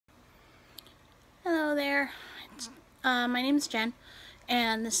Hello there, my name is Jen,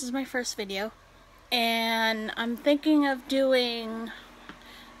 and this is my first video, and I'm thinking of doing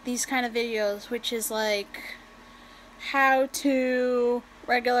these kind of videos, which is like how to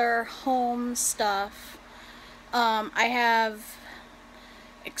regular home stuff. I have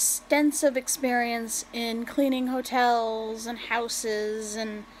extensive experience in cleaning hotels and houses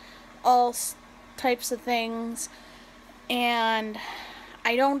and all types of things, and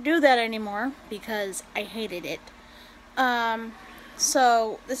I don't do that anymore because I hated it.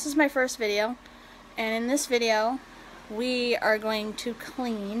 So this is my first video, and in this video we are going to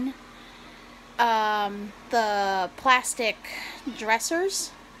clean the plastic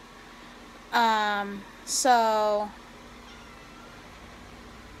dressers. So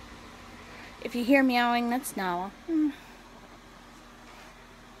if you hear meowing, that's Nala.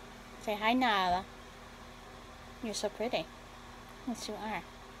 Say hi, Nala. You're so pretty. Yes, you are.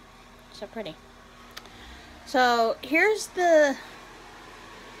 So pretty. So here's the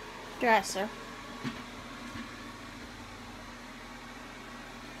dresser.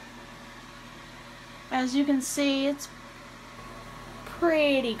 As you can see, it's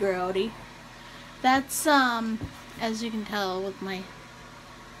pretty grody. That's as you can tell with my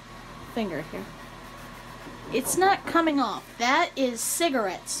finger here, it's not coming off. That is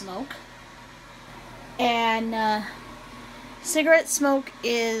cigarette smoke, and cigarette smoke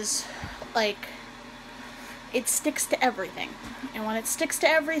is like, it sticks to everything, and when it sticks to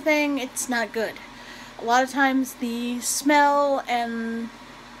everything, it's not good. A lot of times the smell and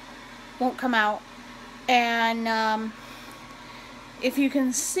won't come out, and if you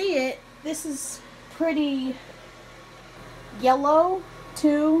can see it, this is pretty yellow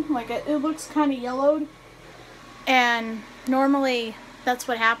too, like it looks kind of yellowed, and normally that's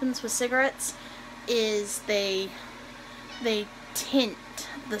what happens with cigarettes, is they tint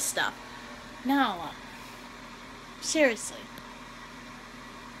the stuff. No, seriously.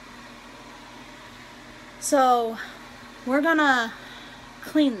 So we're gonna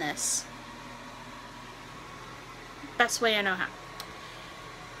clean this best way I know how.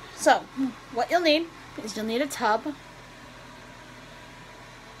 So what you'll need is you'll need a tub,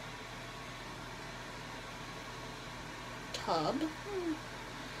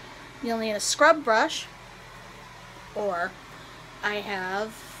 you'll need a scrub brush, or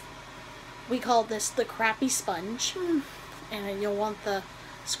we call this the crappy sponge, and you'll want the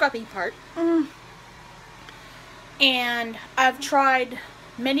scrubby part. And I've tried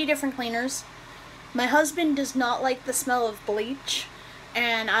many different cleaners. My husband does not like the smell of bleach,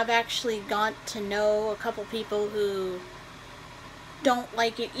 and I've actually got to know a couple people who don't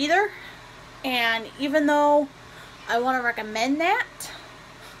like it either. And even though I want to recommend that,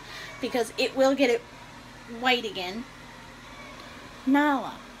 because it will get it white again.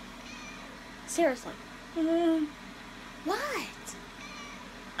 Nala. Seriously. What?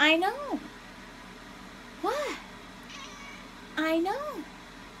 I know. What? I know.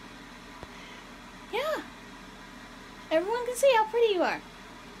 Yeah. Everyone can see how pretty you are.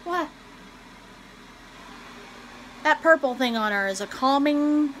 What? That purple thing on her is a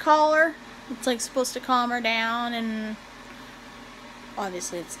calming collar. It's like supposed to calm her down, and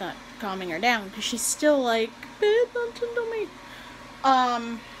obviously it's not calming her down because she's still like, pay attention to me.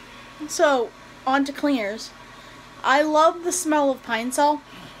 So on to cleaners. I love the smell of Pine Sol.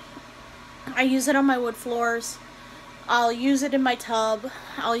 I use it on my wood floors. I'll use it in my tub.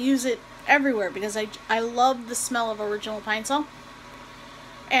 I'll use it everywhere because I love the smell of original Pine Sol.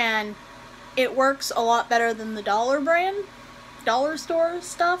 And it works a lot better than the dollar store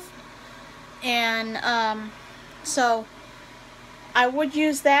stuff. And so I would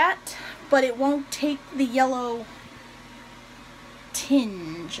use that, but it won't take the yellow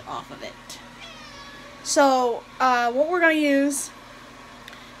tinge off of it. So what we're going to use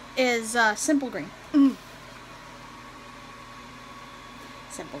is Simple Green.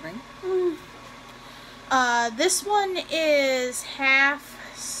 Simple Green. This one is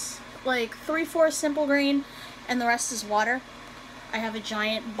half, like 3/4 Simple Green, and the rest is water. I have a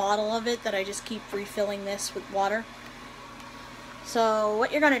giant bottle of it that I just keep refilling this with water. So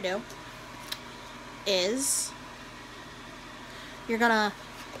what you're going to do is you're going to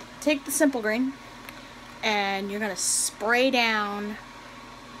take the Simple Green and you're going to spray down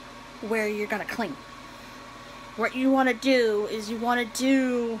where you're going to clean. What you want to do is you want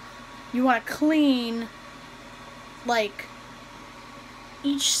to clean, like,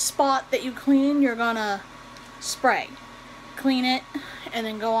 each spot that you clean, you're going to spray. Clean it and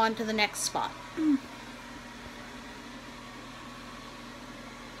then go on to the next spot.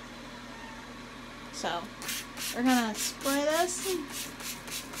 So we're gonna spray this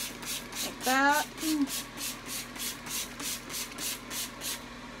like that.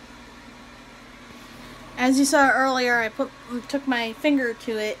 As you saw earlier, I took my finger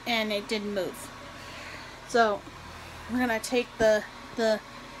to it and it didn't move. So we're gonna take the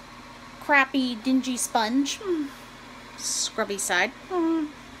crappy, dingy sponge, scrubby side,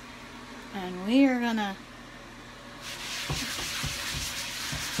 and we are gonna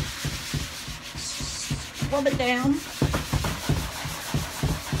rub it down.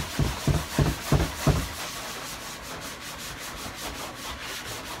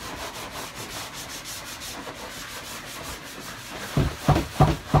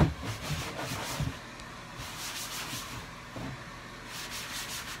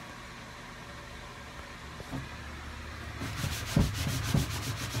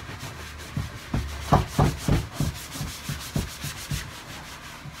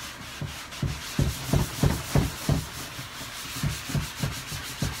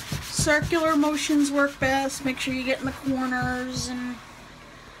 Circular motions work best. Make sure you get in the corners and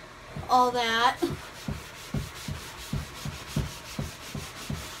all that.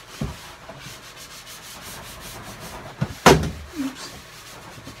 Oops.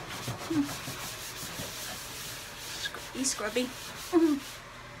 Scrubby, scrubby.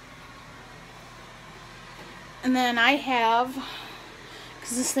 And then I have,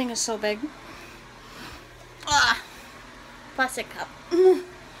 because this thing is so big, plastic cup.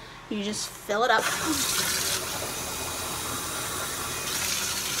 You just fill it up.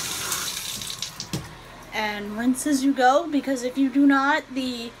 And rinse as you go, because if you do not,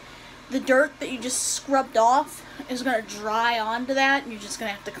 the dirt that you just scrubbed off is going to dry onto that and you're just going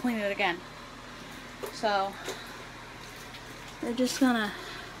to have to clean it again. So we're just going to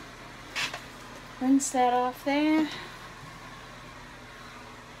rinse that off there.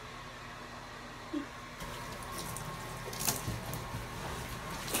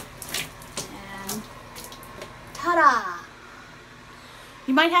 Ta-da!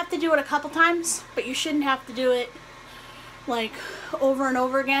 You might have to do it a couple times, but you shouldn't have to do it like over and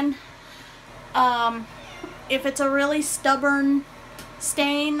over again. If it's a really stubborn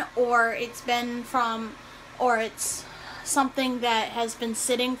stain, or it's something that has been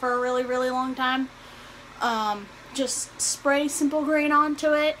sitting for a really, really long time, just spray Simple Green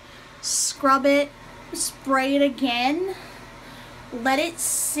onto it, scrub it, spray it again, let it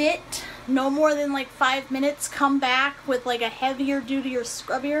sit no more than like 5 minutes, come back with like a heavier duty or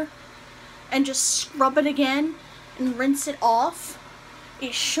scrubbier and just scrub it again and rinse it off.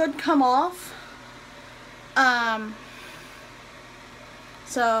 It should come off.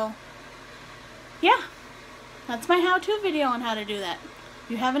 So yeah, that's my how-to video on how to do that.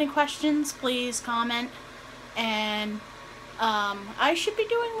 If you have any questions, please comment, and I should be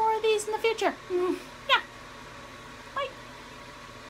doing more of these in the future.